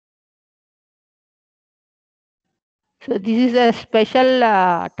So this is a special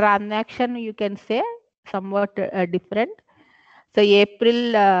transaction, you can say, somewhat different. So April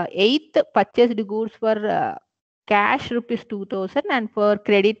 8th, purchased goods for cash rupees 2000 and for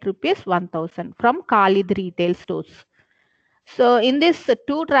credit rupees 1000 from Khalid retail stores. So in this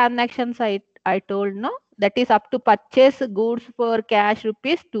two transactions I told, no, that is up to purchase goods for cash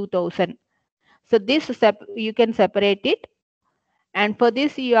rupees 2000. So this you can separate it. And for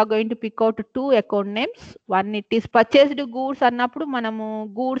this you are going to pick out two account names. One, it is purchased goods అన్నప్పుడు మనము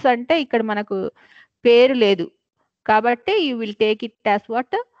goods అంటే ఇక్కడ మనకు పేరు లేదు కాబట్టి you will take it as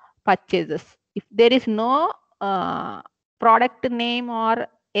what purchases. If there is no product name or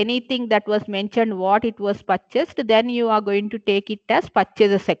anything that was mentioned what it was purchased, then you are going to take it as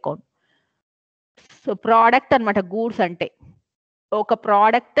purchases account. So product అన్నమాట goods అంటే ఒక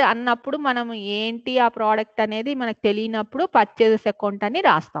product అన్నప్పుడు మనం ఏంటి ఆ product అనేది మనకు తెలియనప్పుడు పర్చేజెస్ అకౌంట్ అని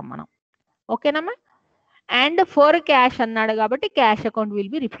రాస్తాం మనం. ఓకేనమ్మా. అండ్ ఫర్ క్యాష్ అన్నాడు కాబట్టి cash account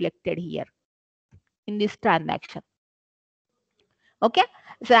will be reflected here in this transaction. Okay.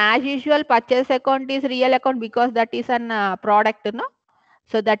 So as usual purchase account is real account because that is an product, no.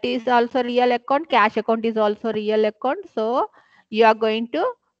 So that is also real account. Cash account is also real account. So you are going to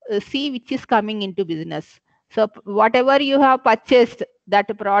see which is coming into business. So whatever you have purchased, that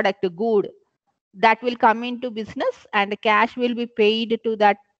product good, that will come into business and cash will be paid to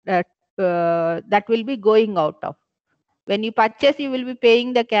that that will be going out of. When you purchase you will be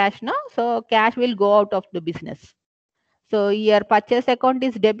paying the cash, no. So cash will go out of the business. So your purchase account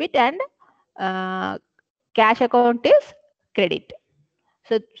is debit and cash account is credit.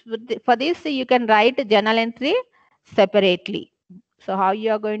 So for this you can write journal entry separately. So how you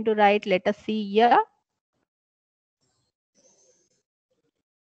are going to write, let us see here.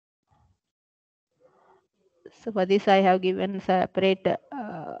 So for this I have given separate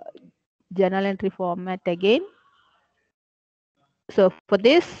journal entry format again. So for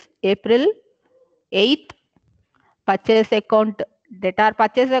this April 8th, purchase account debtor.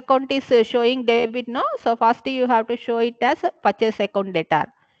 Purchase account is showing debit, no. So first you have to show it as purchase account debtor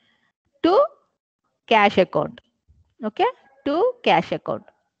to cash account. Okay, to cash account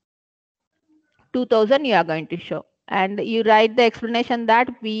 2000 you are going to show, and you write the explanation that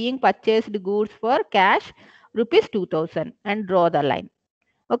being purchased goods for cash rupees 2000 and draw the line.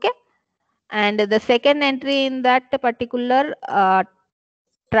 Okay. And the second entry in that particular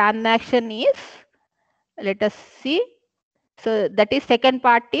transaction is, let us see. So that is second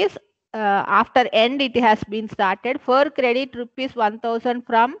part is after end it has been started. For credit rupees 1000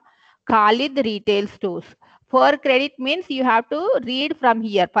 from Khalid retail stores. For credit means you have to read from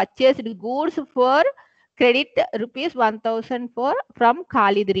here. Purchased goods for credit rupees 1000 for from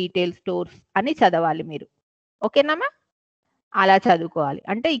Khalid retail stores అని చదవాలి మీరు. ఓకేనమ్మా. అలా చదువుకోవాలి.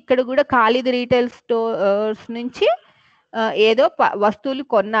 అంటే ఇక్కడ కూడా Khalid retail stores నుంచి ఏదో వస్తువులు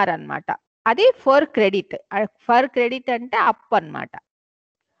కొన్నారనమాట. అది ఫర్ క్రెడిట్. ఫర్ క్రెడిట్ అంటే అప్ అన్నమాట.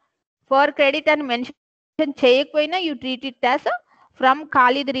 ఫర్ క్రెడిట్ అని మెన్షన్ చేయకపోయినా you treat it as from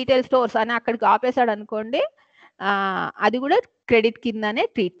Khalid retail stores అని అక్కడికి ఆపేశాడు అనుకోండి, అది కూడా క్రెడిట్ కిందనే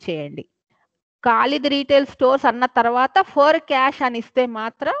ట్రీట్ చేయండి. ఖాళీద్ రీటైల్ స్టోర్స్ అన్న తర్వాత ఫర్ క్యాష్ అని ఇస్తే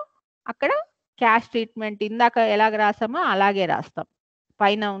మాత్రం అక్కడ క్యాష్ ట్రీట్మెంట్ ఇందాక ఎలాగ రాసామో అలాగే రాస్తాం.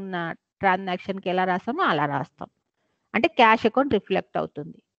 పైన ఉన్న ట్రాన్సాక్షన్కి ఎలా రాసామో అలా రాస్తాం. అంటే క్యాష్ అకౌంట్ రిఫ్లెక్ట్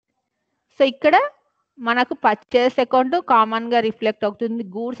అవుతుంది. సో ఇక్కడ మనకు పర్చేస్ అకౌంట్ కామన్గా రిఫ్లెక్ట్ అవుతుంది.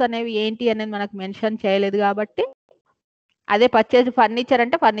 గూడ్స్ అనేవి ఏంటి అనేది మనకు మెన్షన్ చేయలేదు కాబట్టి అదే పర్చేజ్ ఫర్నిచర్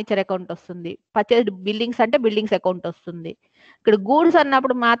అంటే ఫర్నిచర్ అకౌంట్ వస్తుంది. పర్చేజ్ బిల్డింగ్స్ అంటే బిల్డింగ్స్ అకౌంట్ వస్తుంది. ఇక్కడ గూడ్స్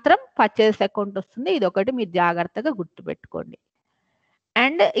అన్నప్పుడు మాత్రం పర్చేస్ అకౌంట్ వస్తుంది. ఇది ఒకటి మీరు జాగ్రత్తగా గుర్తుపెట్టుకోండి.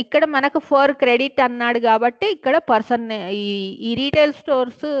 అండ్ ఇక్కడ మనకు ఫర్ క్రెడిట్ అన్నాడు కాబట్టి ఇక్కడ పర్సన్ ఈ రీటైల్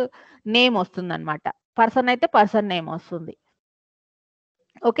స్టోర్స్ నేమ్ వస్తుంది అనమాట. పర్సన్ అయితే పర్సన్ నేమ్ వస్తుంది.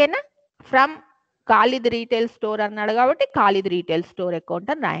 ఓకేనా. ఫ్రమ్ ఖాళీద్ రీటైల్ స్టోర్ అన్నాడు కాబట్టి ఖాళీద్ రీటైల్ స్టోర్ అకౌంట్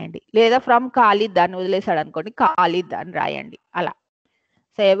అని రాయండి. లేదా ఫ్రమ్ ఖాళీద్ అని వదిలేసాడు అనుకోండి, ఖాళీద్ అని రాయండి. అలా.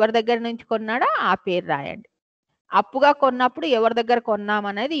 సో ఎవరి దగ్గర నుంచి కొన్నాడో ఆ పేరు రాయండి. అప్పుగా కొన్నప్పుడు ఎవరి దగ్గర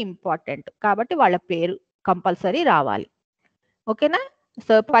కొన్నామనేది ఇంపార్టెంట్ కాబట్టి వాళ్ళ పేరు కంపల్సరీ రావాలి. ఓకేనా.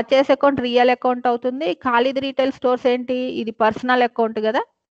 So purchase account real account అవుతుంది. ఖాళీద్ రీటైల్ స్టోర్స్ ఏంటి, ఇది పర్సనల్ అకౌంట్ కదా,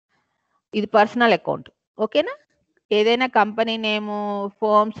 ఇది పర్సనల్ అకౌంట్. ఓకేనా. ఏదైనా కంపెనీ నేము,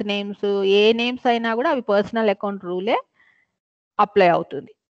 ఫర్మ్స్ నేమ్స్, ఏ నేమ్స్ అయినా కూడా అవి పర్సనల్ అకౌంట్ రూలే అప్లై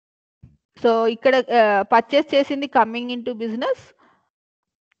అవుతుంది. సో ఇక్కడ పర్చేస్ చేసింది coming in to business.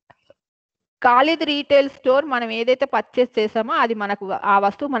 Khalid retail store మనం ఏదైతే పర్చేస్ చేసామో అది మనకు ఆ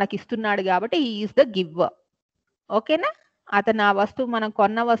వస్తువు మనకి ఇస్తున్నాడు కాబట్టి హీ ఈస్ ద గివర్. ఓకేనా. అతను ఆ వస్తువు మనం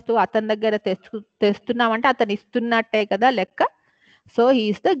కొన్న వస్తువు అతని దగ్గర తెస్తున్నామంటే అతను ఇస్తున్నట్టే కదా లెక్క. So he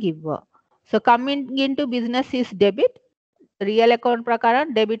is the giver. So coming in to business is debit. Real account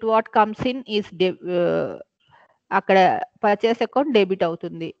ప్రకారం debit what comes in is అక్కడ పర్చేస్ అకౌంట్ డెబిట్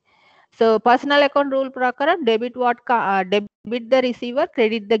అవుతుంది. సో పర్సనల్ అకౌంట్ రూల్ ప్రకారం debit debit the receiver,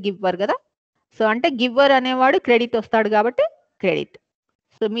 credit the giver కదా. So అంటే giver అనేవాడు credit వస్తాడు కాబట్టి credit.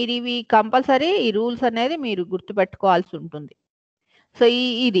 So మీరు ఇవి కంపల్సరీ ఈ రూల్స్ అనేది మీరు గుర్తుపెట్టుకోవాల్సి ఉంటుంది. సో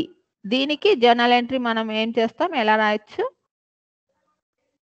ఇది దీనికి జర్నల్ ఎంట్రీ మనం ఏం చేస్తాం, ఎలా రాయొచ్చు,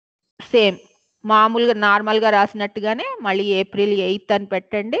 సేమ్ మామూలుగా నార్మల్గా రాసినట్టుగానే మళ్ళీ ఏప్రిల్ 8 అని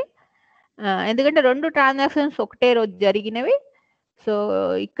పెట్టండి. ఎందుకంటే 2 ట్రాన్సాక్షన్స్ ఒకటే రోజు జరిగినవి. సో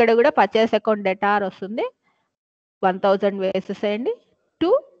ఇక్కడ కూడా పర్చేస్ అకౌంట్ డెటార్ వస్తుంది, 1000 వేసేసేయండి.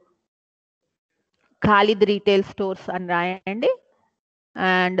 2 ఖాళీద్ రీటైల్ స్టోర్స్ అని రాయండి.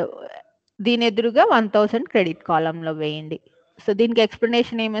 అండ్ దీని ఎదురుగా 1000 క్రెడిట్ కాలంలో వేయండి. సో దీనికి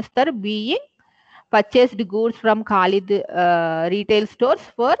explanation ఏమిస్తారు, being purchased goods from Khalid retail stores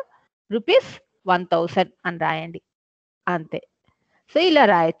for ₹1000 అని రాయండి, అంతే. సో ఇలా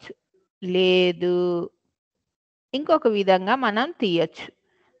రాయొచ్చు. లేదు ఇంకొక విధంగా మనం తీయచ్చు,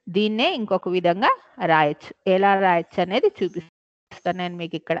 దీన్నే ఇంకొక విధంగా రాయొచ్చు. ఎలా రాయొచ్చు అనేది చూపిస్తాను నేను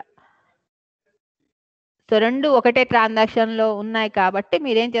మీకు ఇక్కడ. సో 2 ఒకటే ట్రాన్సాక్షన్ లో ఉన్నాయి కాబట్టి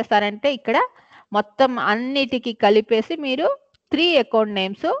మీరేం చేస్తారంటే ఇక్కడ మొత్తం అన్నిటికీ కలిపేసి మీరు 3 అకౌంట్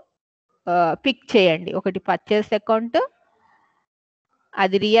నేమ్స్ పిక్ చేయండి. ఒకటి పర్చేస్ అకౌంట్,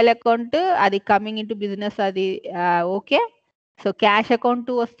 అది రియల్ అకౌంట్, అది కమింగ్ ఇన్ టు బిజినెస్, అది ఓకే. సో క్యాష్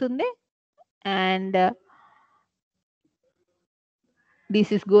అకౌంట్ వస్తుంది, and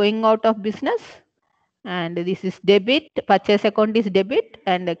this is going out of business, and this is debit, purchase account is debit,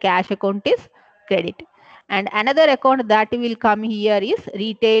 and cash account is credit. And another account that will come here is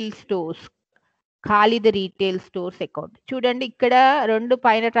retail stores, Khalid retail stores account. చూడండి ఇక్కడ 2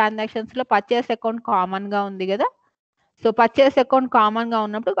 పైన transactions లో purchase account common గా ఉంది కదా. So purchase account common గా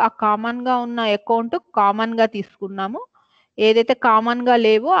ఉన్నప్పుడు ఆ కామన్ గా ఉన్న అకౌంట్ కామన్ గా తీసుకున్నాము, ఏదైతే కామన్ గా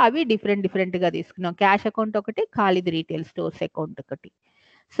లేవో అవి డిఫరెంట్ గా తీసుకున్నాం. క్యాష్ అకౌంట్ ఒకటి, ఖాళీద్ రీటైల్ స్టోర్స్ అకౌంట్ ఒకటి.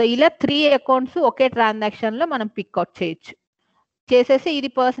 సో ఇలా 3 అకౌంట్స్ ఒకే ట్రాన్సాక్షన్ లో మనం పిక్అవుట్ చేయొచ్చు. చేసేసి ఇది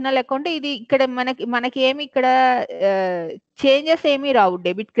పర్సనల్ అకౌంట్, ఇది ఇక్కడ మనకి ఏమి ఇక్కడ చేంజెస్ ఏమీ రావు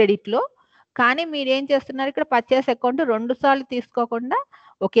డెబిట్ క్రెడిట్ లో. కానీ మీరు ఏం చేస్తున్నారు, ఇక్కడ పర్చేస్ అకౌంట్ 2 సార్లు తీసుకోకుండా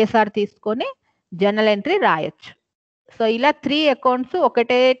ఒకేసారి తీసుకొని జర్నల్ ఎంట్రీ రాయొచ్చు. సో ఇలా 3 అకౌంట్స్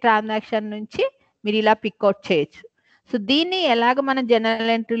ఒకటే ట్రాన్సాక్షన్ నుంచి మీరు ఇలా పిక్అవుట్ చేయొచ్చు. సో దీన్ని ఎలాగ మనం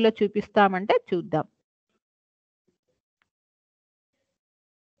జర్నల్ ఎంట్రీలో చూపిస్తామంటే చూద్దాం.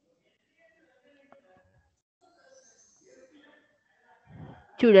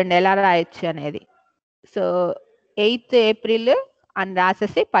 చూడండి ఎలా రాయొచ్చు అనేది. సో 8th ఏప్రిల్ అని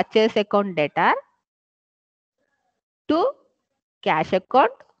రాసేసి purchase account debtor to cash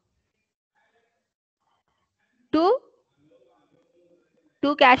account to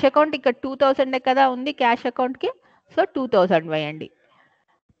cash account, ఇక్కడ 2000 కదా ఉంది క్యాష్ అకౌంట్ కి. సో 2000 వేయండి.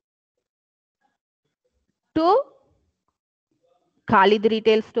 To Khalid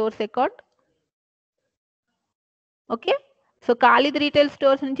retail stores account, okay. So Khalid retail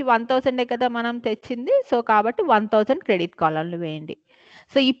stores నుంచి 1000 కదా మనం తెచ్చింది, సో కాబట్టి 1000 క్రెడిట్ కాలంలో వేయండి.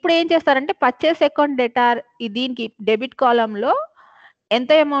 సో ఇప్పుడు ఏం చేస్తారంటే పర్చేస్ అకౌంట్ డేటార్ దీనికి డెబిట్ కాలంలో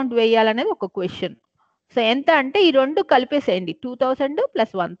ఎంత అమౌంట్ వేయాలనేది ఒక క్వశ్చన్. సో ఎంత అంటే ఈ 2 కలిపేసేయండి, 2000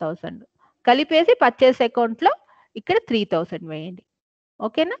 ప్లస్ 1000 కలిపేసి పర్చేస్ అకౌంట్ లో ఇక్కడ 3000 వేయండి,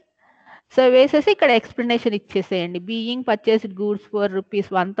 ఓకేనా. సో వేసేసి ఇక్కడ ఎక్స్ప్లెనేషన్ ఇచ్చేసేయండి, being purchased goods for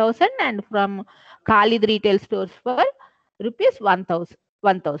 ₹1000 and from Khalid retail stores for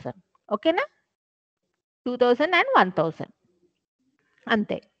 ₹1000, ఓకేనా. 2000 అండ్ 1000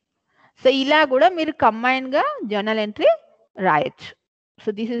 అంతే. సో ఇలా కూడా మీరు కంబైన్ గా జర్నల్ ఎంట్రీ రాయొచ్చు.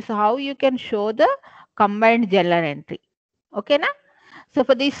 So this is how you can show the combined journal entry, ఓకేనా. So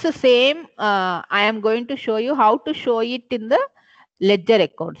for this same I am going to show you how to show it in the ledger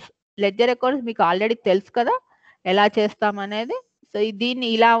accounts. Ledger accounts మీకు already తెలుసు కదా ఎలా చేస్తాం అనేది. So దీన్ని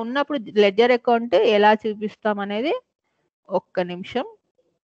ఇలా ఉన్నప్పుడు లెడ్జర్ అకౌంట్ ఎలా చూపిస్తాం అనేది ఒక్క నిమిషం,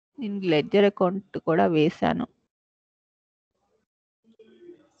 నేను లెడ్జర్ అకౌంట్ కూడా వేశాను.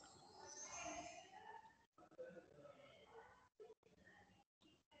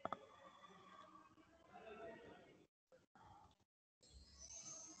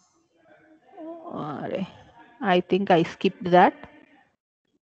 I think I skipped that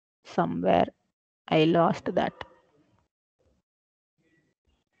somewhere, I lost that.